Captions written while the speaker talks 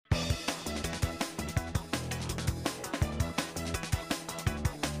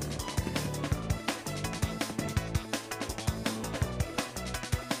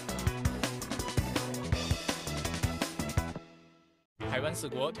湾4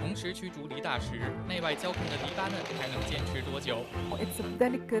国同时驱逐黎大使，内外交困的黎巴嫩还能坚持多久？ It's a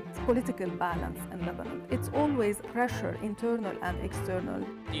delicate political balance in Lebanon. It's always pressure, internal and external.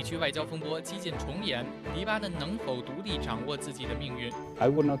 地区外交风波几近重演，黎巴嫩能否独立掌握自己的命运？ I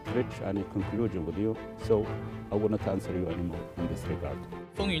will not reach any conclusion with you, so I will not answer you anymore in this regard.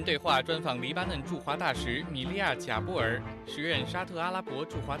 风云对话专访黎巴嫩驻华大使米利亚·贾布尔，时任沙特阿拉伯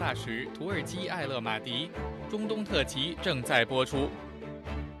驻华大使土耳其艾勒马迪，中东特辑正在播出。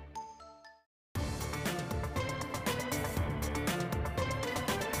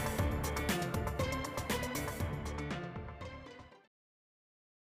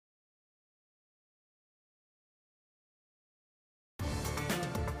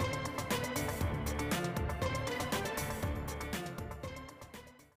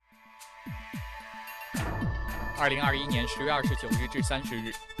2021年10月29日至30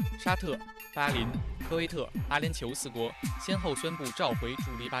日，沙特、巴林、科威特、阿联酋4国先后宣布召回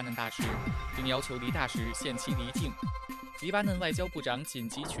驻黎巴嫩大使，并要求黎大使限期离境。黎巴嫩外交部长紧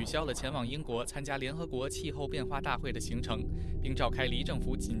急取消了前往英国参加联合国气候变化大会的行程，并召开黎政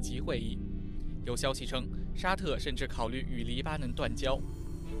府紧急会议。有消息称，沙特甚至考虑与黎巴嫩断交。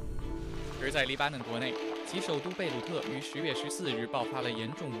而在黎巴嫩国内，其首都贝鲁特于10月14日爆发了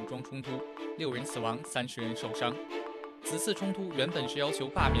严重武装冲突，6人死亡，30人受伤。此次冲突原本是要求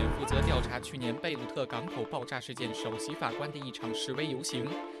罢免负责调查去年贝鲁特港口爆炸事件首席法官的一场示威游行，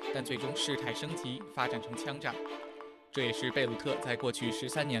但最终事态升级，发展成枪战。这也是贝鲁特在过去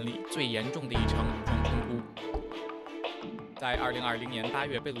13年里最严重的一场武装冲突。在2020年8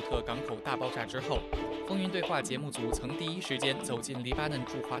月贝鲁特港口大爆炸之后，风云对话节目组曾第一时间走进黎巴嫩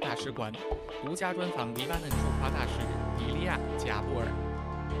驻华大使馆，独家专访黎巴嫩驻华大使米利亚·贾布尔。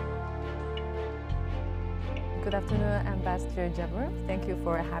Good afternoon, Ambassador Jabber. Thank you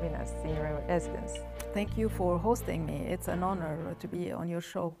for having us in your residence. Thank you for hosting me. It's an honor to be on your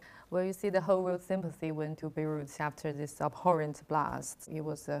show. Well, you see, the whole world's sympathy went to Beirut after this abhorrent blast. It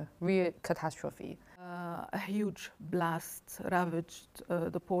was a real catastrophe. A huge blast ravaged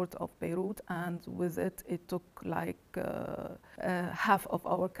the port of Beirut, and with it, it took like half of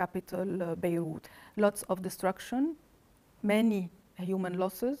our capital, Beirut. Lots of destruction, many human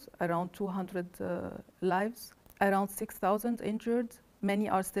losses, around 200 lives, around 6,000 injured. Many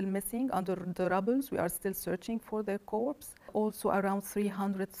are still missing under the rubble. We are still searching for their corpse. Also, around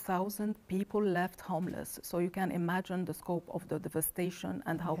 300,000 people left homeless. So you can imagine the scope of the devastation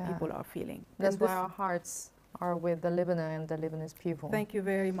and how people are feeling. That's why our hearts are with the Lebanon and the Lebanese people. Thank you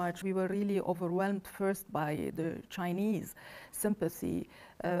very much. We were really overwhelmed first by the Chinese sympathy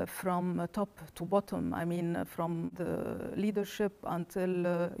from top to bottom. I mean, from the leadership until,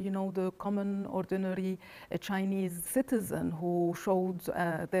 the common, ordinary Chinese citizen who showed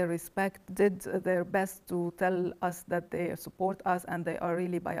their respect, did their best to tell us that they support us and they are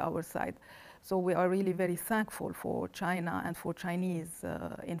really by our side. So we are really very thankful for China and for Chinese,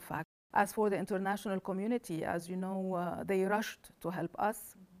 in fact. As for the international community, as you know, they rushed to help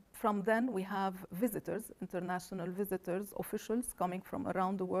us. From then, we have visitors, international visitors, officials coming from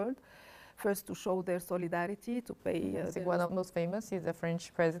around the world, first to show their solidarity, to pay... I think one of the most famous is the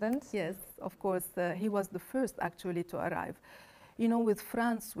French president. Yes, of course. He was the first, actually, to arrive. You know, with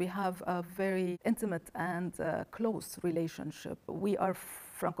France, we have a very intimate and close relationship. We are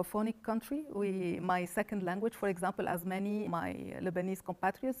Francophonic country. My second language, for example, as many my Lebanese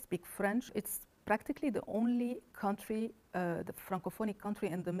compatriots speak French. It's practically the only country, the Francophonic country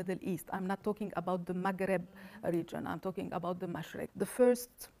in the Middle East. I'm not talking about the Maghreb region. I'm talking about the Mashriq. The first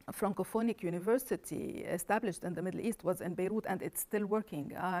Francophonic university established in the Middle East was in Beirut, and it's still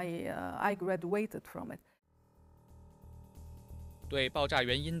working. I graduated from it. 对爆炸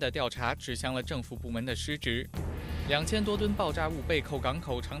原因的调查指向了政府部门的失职。2000多吨爆炸物被扣港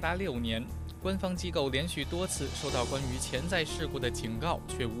口长达6年，官方机构连续多次收到关于潜在事故的警告，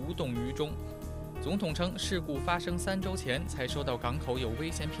却无动于衷。总统称，事故发生3周前才收到港口有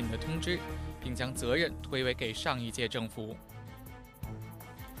危险品的通知，并将责任推诿给上一届政府。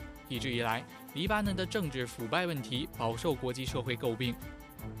一直以来，黎巴嫩的政治腐败问题饱受国际社会诟病。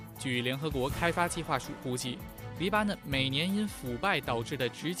据联合国开发计划署估计，黎巴嫩每年因腐败导致的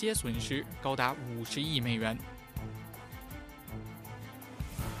直接损失高达50亿美元。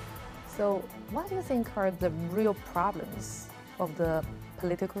So, what do you think are the real problems of the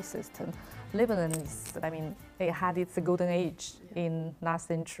political system? Lebanon is, it had its golden age in last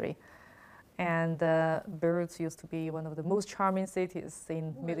century. And Beirut used to be one of the most charming cities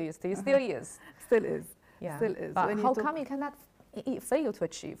in Middle East. It still is. Still is. Yeah. Still is. But how come it cannot fail to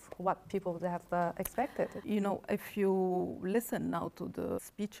achieve what people have expected? You know, if you listen now to the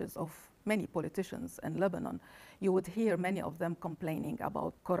speeches of many politicians in Lebanon, you would hear many of them complaining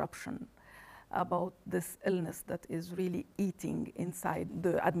about corruption, about this illness that is really eating inside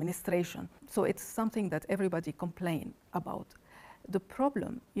the administration. So it's something that everybody complain about. The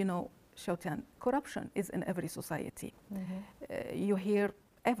problem, Xiaotian, corruption is in every society. You hear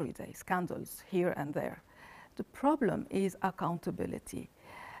every day scandals here and there. The problem is accountability.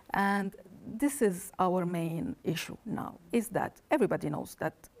 And this is our main issue now, is that everybody knows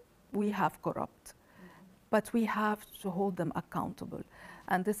that we have corrupt, but we have to hold them accountable.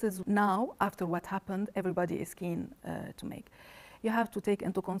 And this is now, after what happened, everybody is keen to make. You have to take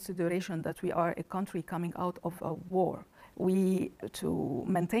into consideration that we are a country coming out of a war. We, to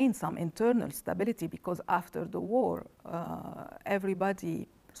maintain some internal stability, because after the war, everybody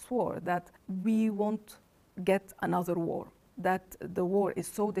swore that we won't get another war, that the war is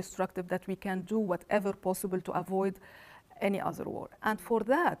so destructive that we can do whatever possible to avoid any other war. And for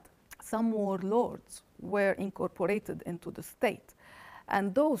that, some warlords were incorporated into the state.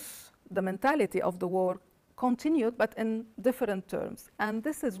 And the mentality of the war continued, but in different terms. And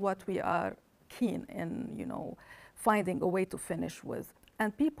this is what we are keen in, finding a way to finish with.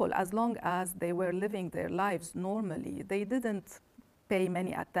 And people, as long as they were living their lives normally, they didn't pay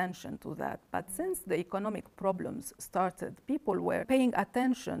many attention to that. But since the economic problems started, people were paying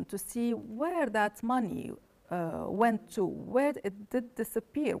attention to see where that money went to, where it did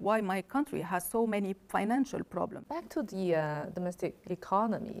disappear, why my country has so many financial problems. Back to the domestic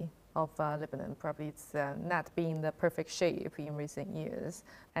economy of Lebanon, probably it's not been in the perfect shape in recent years.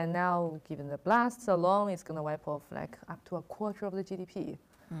 And now, given the blasts alone, it's going to wipe off like up to a quarter of the GDP.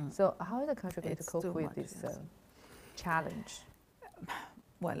 So how is the country going to cope with this challenge?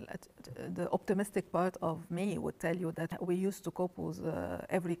 Well, the optimistic part of me would tell you that we used to cope with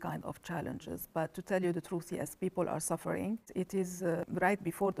every kind of challenges. But to tell you the truth, yes, people are suffering. It is right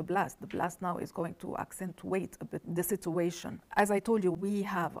before the blast. The blast now is going to accentuate a bit the situation. As I told you, we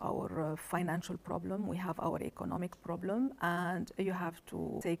have our financial problem, we have our economic problem, and you have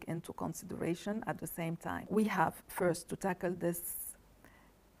to take into consideration at the same time. We have first to tackle this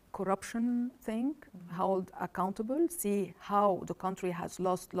corruption thing, hold accountable, see how the country has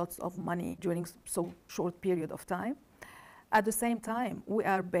lost lots of money during so short period of time. At the same time, we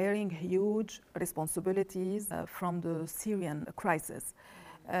are bearing huge responsibilities from the Syrian crisis.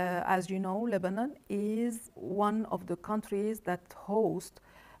 As you know, Lebanon is one of the countries that host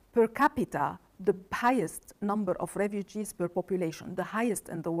per capita the highest number of refugees per population, the highest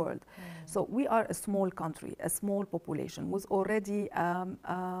in the world. So we are a small country, a small population with already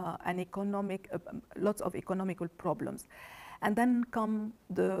lots of economical problems. And then come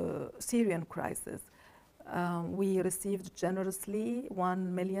the Syrian crisis. We received generously 1.5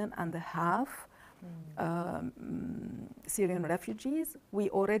 million Syrian refugees.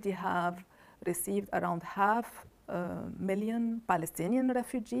 We already have received around 500,000 Palestinian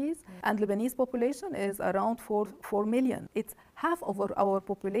refugees, and Lebanese population is around 4 million. It's half of our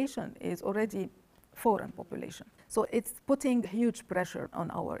population is already foreign population. So it's putting huge pressure on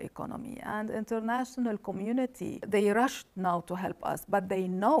our economy, and international community, they rushed now to help us, but they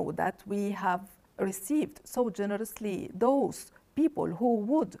know that we have received so generously those people who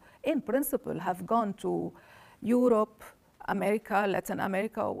would, in principle, have gone to Europe, America, Latin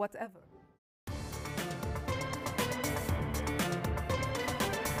America, or whatever.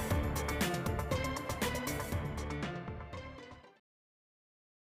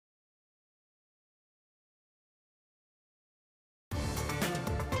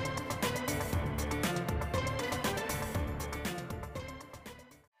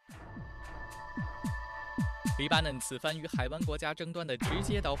黎巴嫩此番与海湾国家争端的直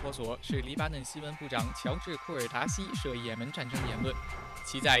接导火索是黎巴嫩新闻部长乔治·库尔达西涉也门战争言论。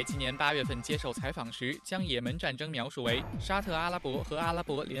其在今年8月份接受采访时，将也门战争描述为沙特阿拉伯和阿拉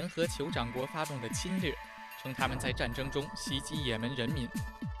伯联合酋长国发动的侵略，称他们在战争中袭击也门人民。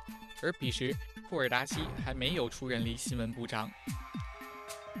而彼时，库尔达西还没有出任黎新闻部长。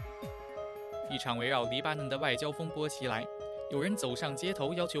一场围绕黎巴嫩的外交风波袭来，有人走上街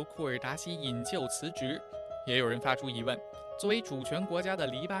头要求库尔达西引咎辞职。也有人发出疑问：作为主权国家的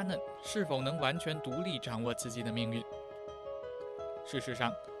黎巴嫩，是否能完全独立掌握自己的命运？事实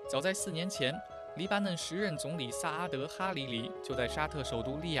上，早在4年前，黎巴嫩时任总理萨阿德·哈里里就在沙特首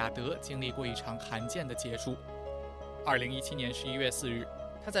都利雅得经历过一场罕见的结束。2017年11月4日，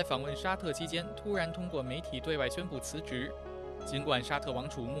他在访问沙特期间，突然通过媒体对外宣布辞职。尽管沙特王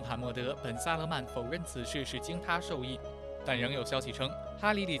储穆罕默德·本·萨勒曼否认此事是经他授意，但仍有消息称，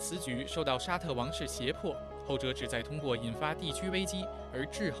哈里里此举受到沙特王室胁迫。后者旨在通过引发地区危机而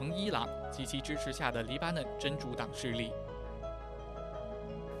制衡伊朗及其支持下的黎巴嫩真主党势力。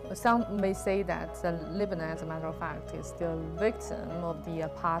Some may say that Lebanon, as a matter of fact, is still a victim of the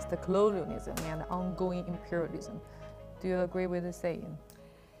past colonialism and ongoing imperialism. Do you agree with the saying?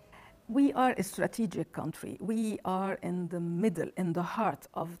 We are a strategic country. We are in the middle, in the heart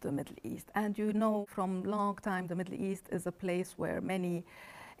of the Middle East. And you know, from long time, the Middle East is a place where many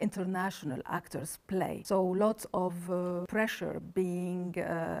international actors play. So lots of pressure being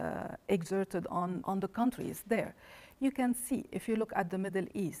exerted on the countries there. You can see, if you look at the Middle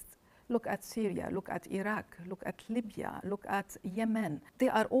East, look at Syria, look at Iraq, look at Libya, look at Yemen. They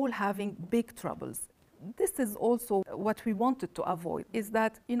are all having big troubles. This is also what we wanted to avoid, is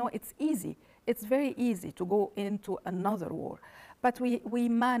that, you know, it's easy. It's very easy to go into another war. But we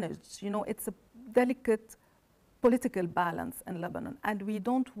managed, you know, it's a delicate political balance in Lebanon, and we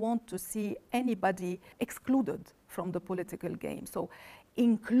don't want to see anybody excluded from the political game. So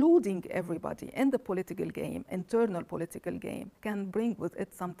including everybody in the political game, internal political game, can bring with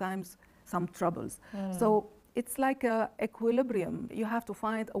it sometimes some troubles. So it's like an equilibrium. You have to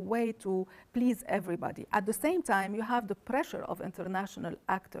find a way to please everybody. At the same time, you have the pressure of international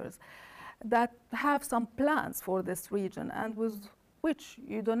actors that have some plans for this region and with which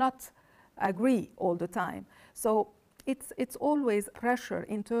you do not agree all the time. So it's always pressure,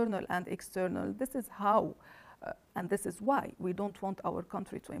 internal and external. This is how, and this is why we don't want our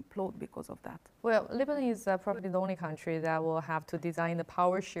country to implode because of that. Well, Lebanon is probably the only country that will have to design the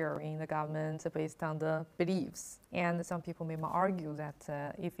power sharing in the government based on the beliefs. And some people may argue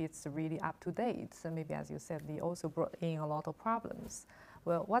that if it's really up to date, so maybe, as you said, they also brought in a lot of problems.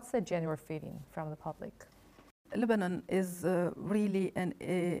 Well, what's the general feeling from the public? Lebanon is really in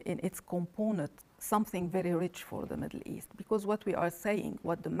its component something very rich for the Middle East, because what we are saying,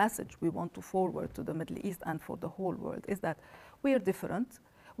 what the message we want to forward to the Middle East and for the whole world is that we are different.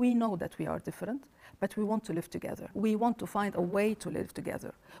 We know that we are different, but we want to live together. We want to find a way to live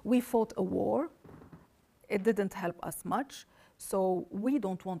together. We fought a war. It didn't help us much. So we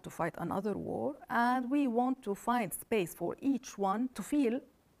don't want to fight another war, and we want to find space for each one to feel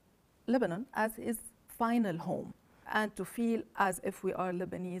Lebanon as his final home, and to feel as if we are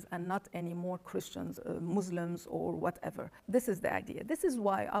Lebanese and not any more Christians, Muslims, or whatever. This is the idea. This is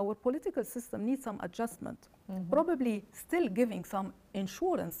why our political system needs some adjustment, probably still giving some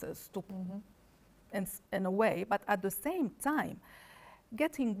insurances to, in a way, but at the same time,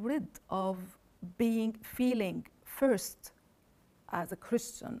 getting rid of feeling first as a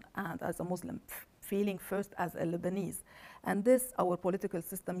Christian and as a Muslim, feeling first as a Lebanese. And this, our political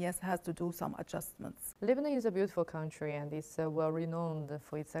system, yes, has to do some adjustments. Lebanon is a beautiful country, and it's well renowned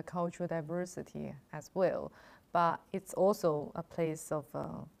for its cultural diversity as well. But it's also a place of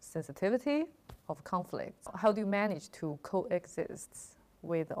sensitivity, of conflict. How do you manage to coexist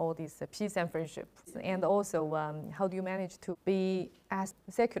with all these peace and friendship? And also, how do you manage to be as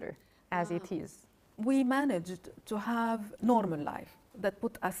secular as it is? We managed to have normal life that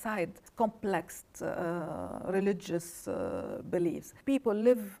put aside complex religious beliefs. People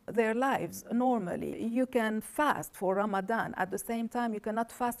live their lives normally. You can fast for Ramadan. At the same time, you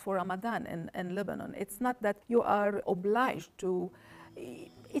cannot fast for Ramadan in Lebanon. It's not that you are obliged to.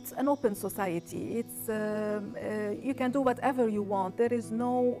 It's an open society. You can do whatever you want. There is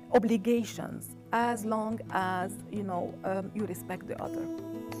no obligations as long as you respect the other.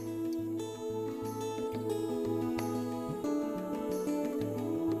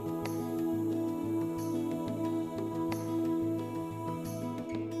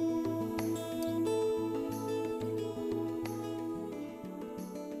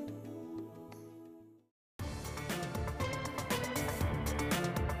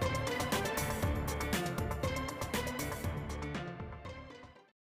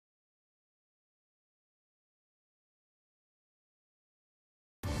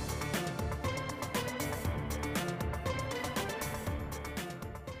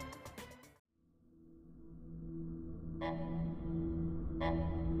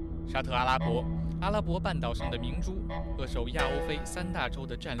沙特阿拉伯，阿拉伯半岛上的明珠，扼守亚欧非3大洲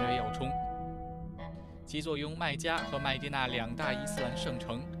的战略要冲。其坐拥麦加和麦地那2大伊斯兰圣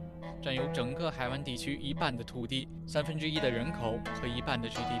城，占有整个海湾地区1半的土地、1/3的人口和1半的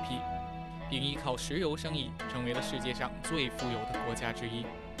GDP， 并依靠石油生意成为了世界上最富有的国家之一。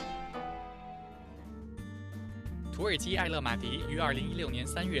土耳其埃勒马迪于2016年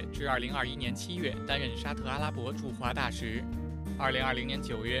3月至2021年7月担任沙特阿拉伯驻华大使。2020年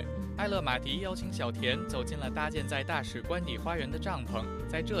9月，埃勒马迪邀请小田走进了搭建在大使官邸花园的帐篷，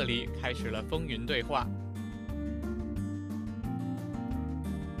在这里开始了风云对话。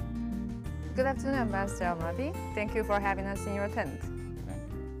Good afternoon, Ambassador Almaty. Thank you for having us in your tent.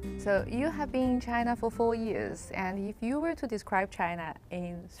 So you have been in China for 4 years, and if you were to describe China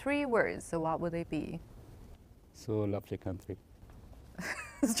in 3 words, what would they be? So lovely country.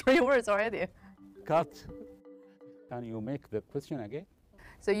 3 words already. Cut. Can you make the question again?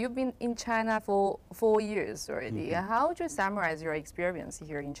 So you've been in China for 4 years already. How would you summarize your experience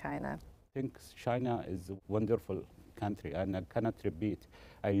here in China? I think China is a wonderful country, and I cannot repeat.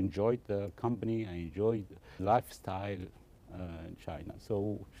 I enjoyed the company, I enjoyed lifestyle in China.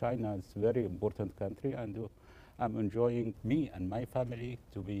 So China is a very important country, and I'm enjoying me and my family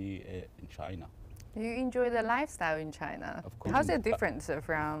to be in China. You enjoy the lifestyle in China? Of course. How's it different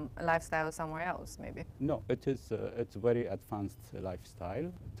from lifestyle somewhere else, maybe? No, it is it's very advanced lifestyle,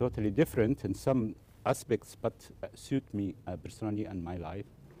 totally different in some aspects, but suit me personally and my life.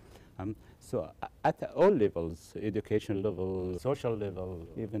 So at all levels, education level, social level,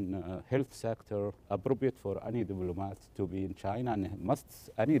 even health sector, appropriate for any diplomat to be in China, and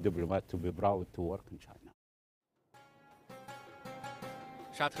any diplomat to be proud to work in China.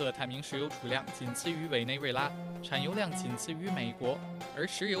 沙特探明石油储量仅次于委内瑞拉，产油量仅次于美国，而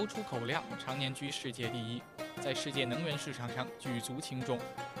石油出口量常年居世界第一，在世界能源市场上举足轻重。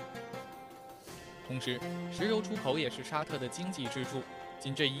同时，石油出口也是沙特的经济支柱。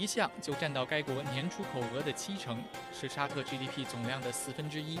 仅这一项就占到该国年出口额的70%，是沙特 GDP 总量的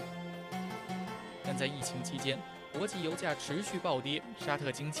1/4。但在疫情期间，国际油价持续暴跌，沙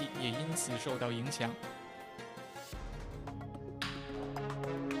特经济也因此受到影响。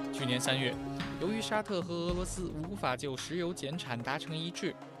去年3月，由于沙特和俄罗斯无法就石油减产达成一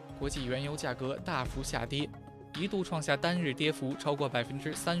致，国际原油价格大幅下跌，一度创下单日跌幅超过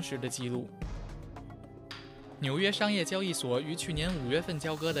30%的纪录。 纽约商业交易所于去年5月份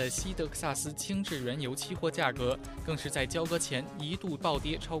交割的西德克萨斯轻质原油期货价格，更是在交割前一度暴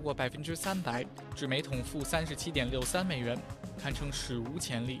跌超过300%，至每桶负37.63美元，堪称史无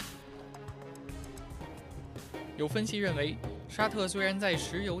前例。有分析认为，沙特虽然在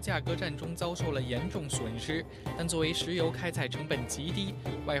石油价格战中遭受了严重损失，但作为石油开采成本极低、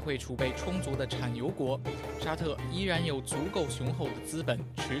外汇储备充足的产油国，沙特依然有足够雄厚的资本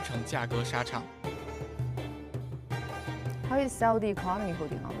驰骋价格沙场。 How is Saudi economy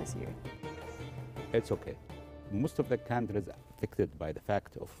holding on this year? It's okay. Most of the countries affected by the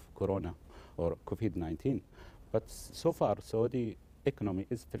fact of Corona or COVID-19, but so far Saudi economy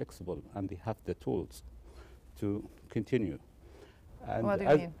is flexible and they have the tools to continue. And what do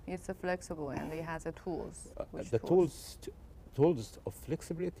you mean? It's flexible and it has the tools. The tools of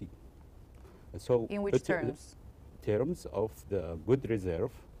flexibility. So in which terms? Terms of the good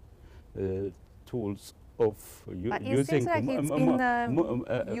reserve, tools. But it seems like it's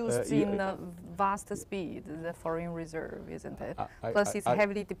been used in a vast speed, the foreign reserve, isn't it? Plus, it's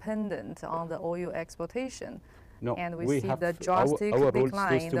heavily dependent on the oil exportation. No, and we see the drastic our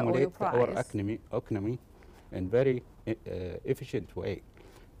decline in the oil price. Our economy in very efficient way.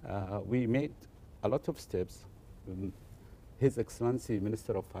 We made a lot of steps. His Excellency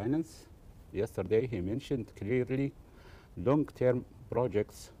Minister of Finance, yesterday he mentioned clearly long-term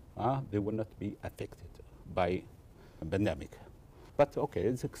projects, they will not be affected by a pandemic. But okay,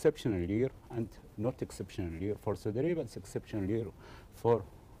 it's exceptional year and not exceptional year for Saudi Arabia, it's exceptional year for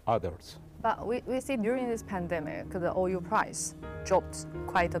others. But we see during this pandemic, the oil price dropped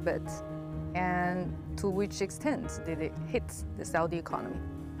quite a bit. And to which extent did it hit the Saudi economy?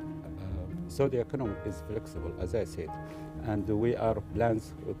 Saudi economy is flexible, as I said. And we are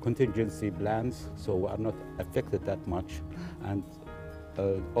plans, contingency plans, so we are not affected that much. And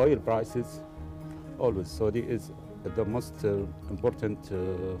oil prices, always Saudi is the most important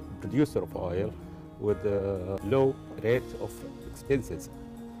producer of oil with a low rate of expenses,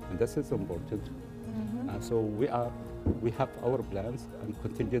 and this is important. So we have our plans and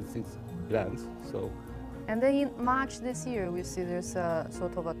contingencies plans. So, and then in March this year, we see there's a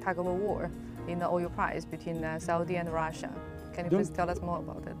sort of a tug of war in the oil price between Saudi and Russia. Can you please tell us more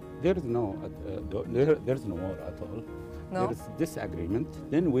about it? There is no war at all. No? There is disagreement.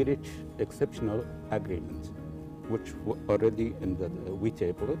 Then we reach exceptional agreement, which already we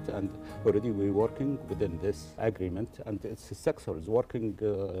tabled it, and already we're working within this agreement, and its sector is working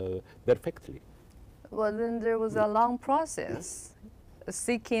perfectly. Well, then there was a long process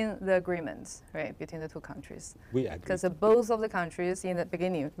seeking the agreement, right, between the two countries. We agree. Because both of the countries in the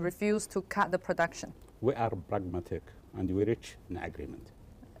beginning refused to cut the production. We are pragmatic, and we reach an agreement.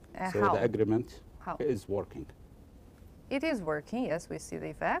 So how? the agreement How? is working. It is working, yes, we see the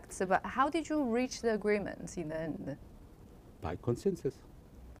effects, but how did you reach the agreement in the end? By consensus.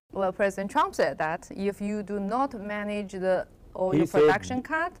 Well, President Trump said that if you do not manage the oil production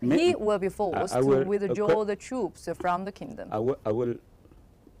cut, he will be forced to withdraw the troops from the kingdom. I will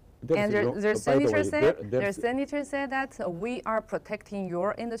And their by the way, senator said that we are protecting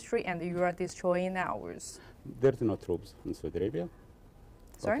your industry and you are destroying ours. There's no troops in Saudi Arabia.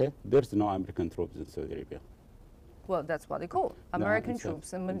 Sorry? Okay? There's no American troops in Saudi Arabia. Well, that's what they call American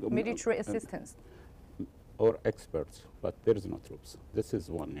troops and military assistance. Or experts, but there is no troops. This is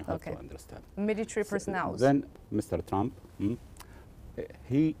one you have to understand. Military personnel. Then Mr. Trump,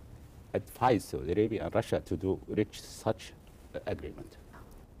 he advised Saudi Arabia and Russia to reach such agreement.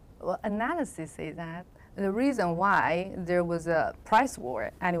 Well, analysis say that the reason why there was a price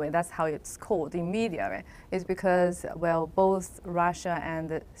war, anyway, that's how it's called in media, right, is because, well, both Russia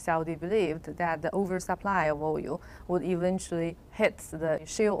and Saudi believed that the oversupply of oil would eventually hit the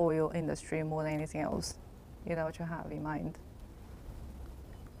shale oil industry more than anything else. You know what you have in mind?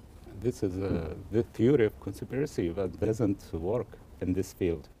 This is the theory of conspiracy that doesn't work in this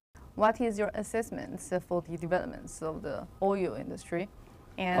field. What is your assessment for the developments of the oil industry?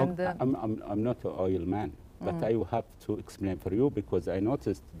 And I'm not an oil man, but I have to explain for you because I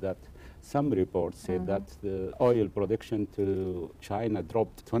noticed that some reports say that the oil production to China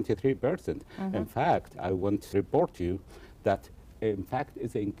dropped 23%. In fact, I want to report to you that in fact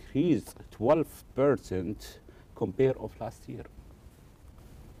it's increased 12% compared of last year.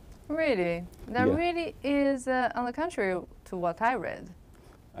 Really? That really is on the contrary to what I read.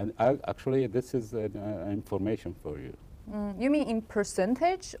 And actually, this is information for you. You mean in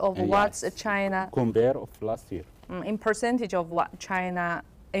percentage of what China... Compare of last year. In percentage of what China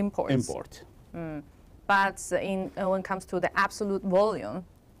imports? But when it comes to the absolute volume,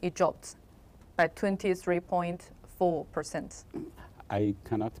 it dropped by 23.4%. I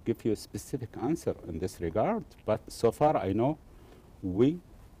cannot give you a specific answer in this regard, but so far I know we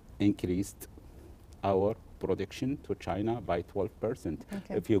increased our production to China by 12%.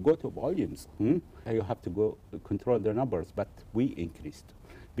 Okay. If you go to volumes, you have to go control the numbers, but we increased.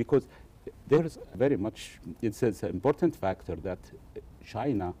 Because there's very much, it's an important factor that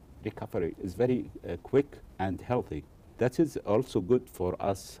China recovery is very quick and healthy. That is also good for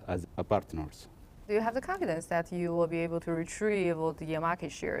us as partners. Do you have the confidence that you will be able to retrieve the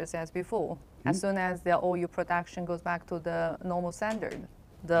market shares as before, as soon as the oil production goes back to the normal standard?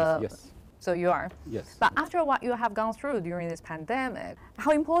 Yes. So you are? Yes. But after what you have gone through during this pandemic,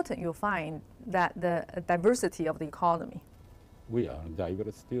 how important you find that the diversity of the economy? We are.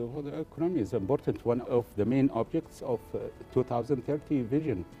 Diversity of the economy is important. One of the main objects of 2030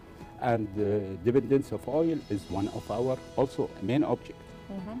 vision. And dividends of oil is one of our also main object.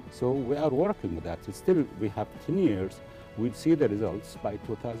 So we are working with that. Still, we have 10 years. We'll see the results by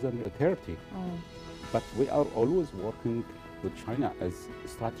 2030. But we are always working with China as a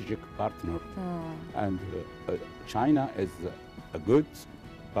strategic partner. And China is a good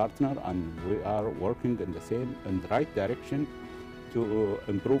partner, and we are working in the right direction to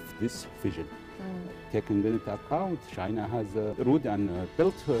improve this vision. Taking into account, China has a Road and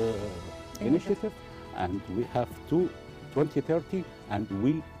Belt initiative, and we have 2030, and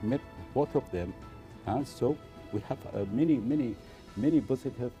we met both of them. So we have many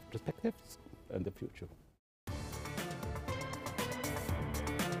positive perspectives in the future.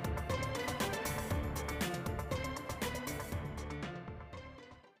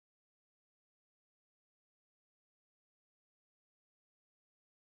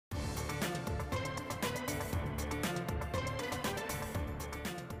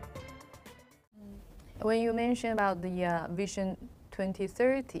 When you mentioned about the Vision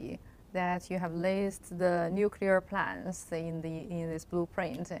 2030, that you have listed the nuclear plans in this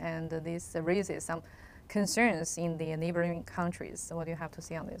blueprint, and this raises some concerns in the neighboring countries. What do you have to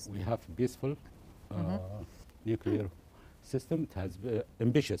say on this? We have peaceful nuclear system. It has been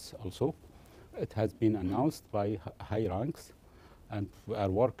ambitious also. It has been announced by high ranks, and we are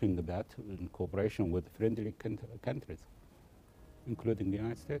working on that in cooperation with friendly countries, including the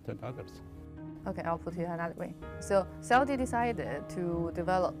United States and others. Okay, I'll put it another way. So Saudi decided to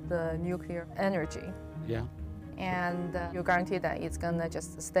develop the nuclear energy. Yeah. And you guarantee that it's gonna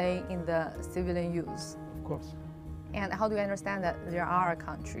just stay in the civilian use. Of course. And how do you understand that there are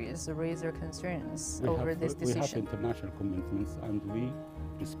countries raise their concerns over this decision? We have international commitments, and we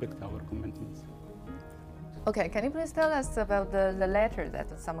respect our commitments. Okay, can you please tell us about the letter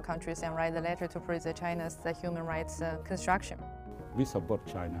that some countries can write the letter to praise China's human rights construction? We support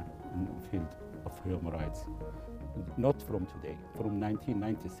China in the field of human rights. Not from today, from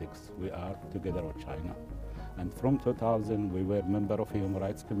 1996 we are together with China. And from 2000 we were member of Human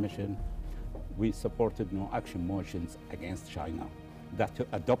Rights Commission. We supported no action motions against China that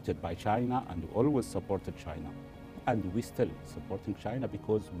adopted by China, and always supported China. And we still supporting China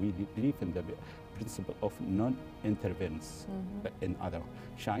because we believe in the principle of non-interference in other.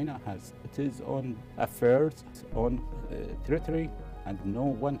 China has its own affairs, its own territory, and no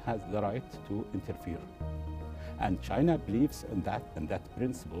one has the right to interfere. And China believes in that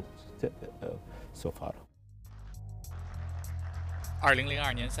principle so far.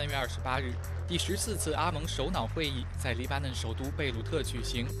 2002年3月28日，第14次阿盟首脑会议在黎巴嫩首都贝鲁特举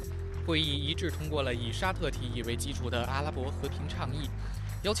行。会议一致通过了以沙特提议为基础的阿拉伯和平倡议，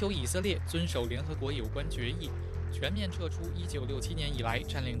要求以色列遵守联合国有关决议，全面撤出1967年以来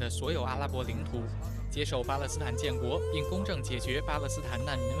占领的所有阿拉伯领土，接受巴勒斯坦建国，并公正解决巴勒斯坦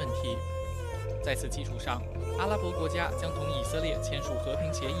难民问题。在此基础上，阿拉伯国家将同以色列签署和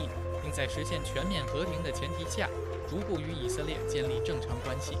平协议，并在实现全面和平的前提下，逐步与以色列建立正常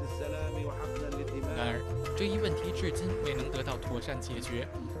关系。然而，这一问题至今未能得到妥善解决。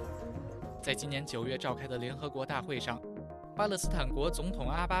在今年9月召开的联合国大会上，巴勒斯坦国总统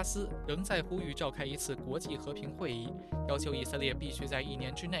阿巴斯仍在呼吁召开一次国际和平会议，要求以色列必须在1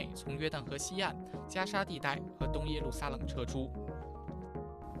年之内从约旦河西岸、加沙地带和东耶路撒冷撤出。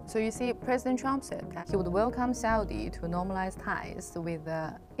So you see, President Trump said that he would welcome Saudi to normalize ties with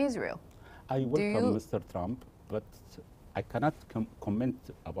Israel. I welcome Mr. Trump, but I cannot comment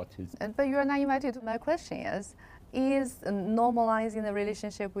about his. But you are not invited. My question is normalizing the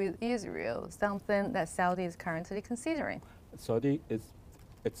relationship with Israel something that Saudi is currently considering? Saudi is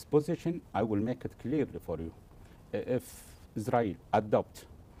its position. I will make it clearly for you. If Israel adopt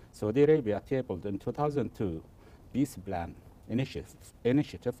Saudi Arabia tabled in 2002 peace plan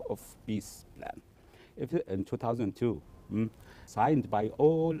initiative of peace plan, if in 2002 signed by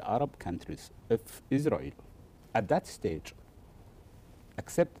all Arab countries, if Israel at that stage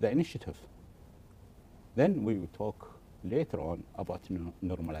accept the initiative, then we will talk later on about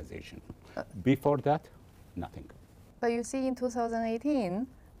normalization. Before that, nothing. But you see, in 2018,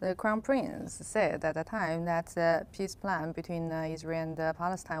 the Crown Prince said at the time that the peace plan between Israel and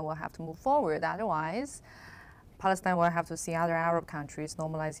Palestine will have to move forward. Otherwise, Palestine will have to see other Arab countries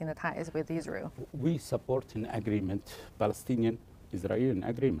normalizing the ties with Israel. We support an agreement, Palestinian-Israeli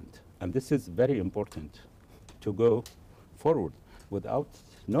agreement. And this is very important to go forward. Without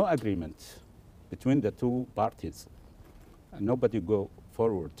no agreement between the two parties, nobody go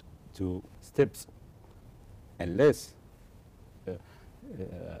forward to steps unless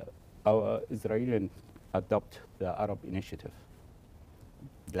our Israelis adopt the Arab initiative,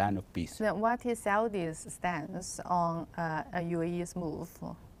 plan of peace. Then what is Saudi's stance on UAE's move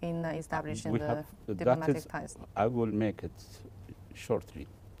in establishing the diplomatic ties? I will make it shortly.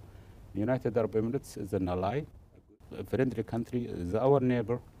 The United Arab Emirates is an ally, a friendly country, is our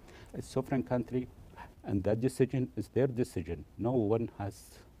neighbor, a sovereign country, and that decision is their decision. No one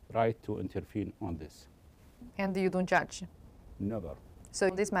has right to intervene on this. And you don't judge? Never. So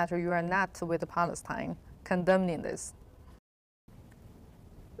in this matter, you are not with Palestine condemning this?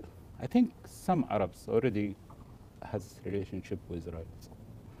 I think some Arabs already has relationship with Israel.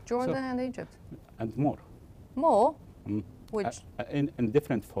 Jordan and Egypt? And more. More? Which? In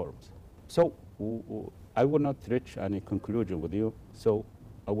different forms. So I will not reach any conclusion with you, so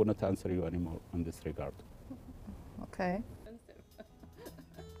I will not answer you anymore in this regard. Okay.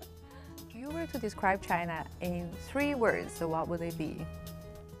 If you were to describe China in 3 words, so what would they be?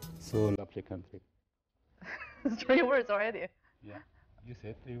 So lovely country. 3 words already? Yeah. You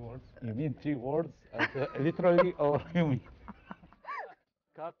said 3 words. You mean 3 words literally, or you mean?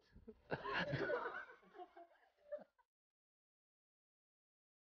 Cut.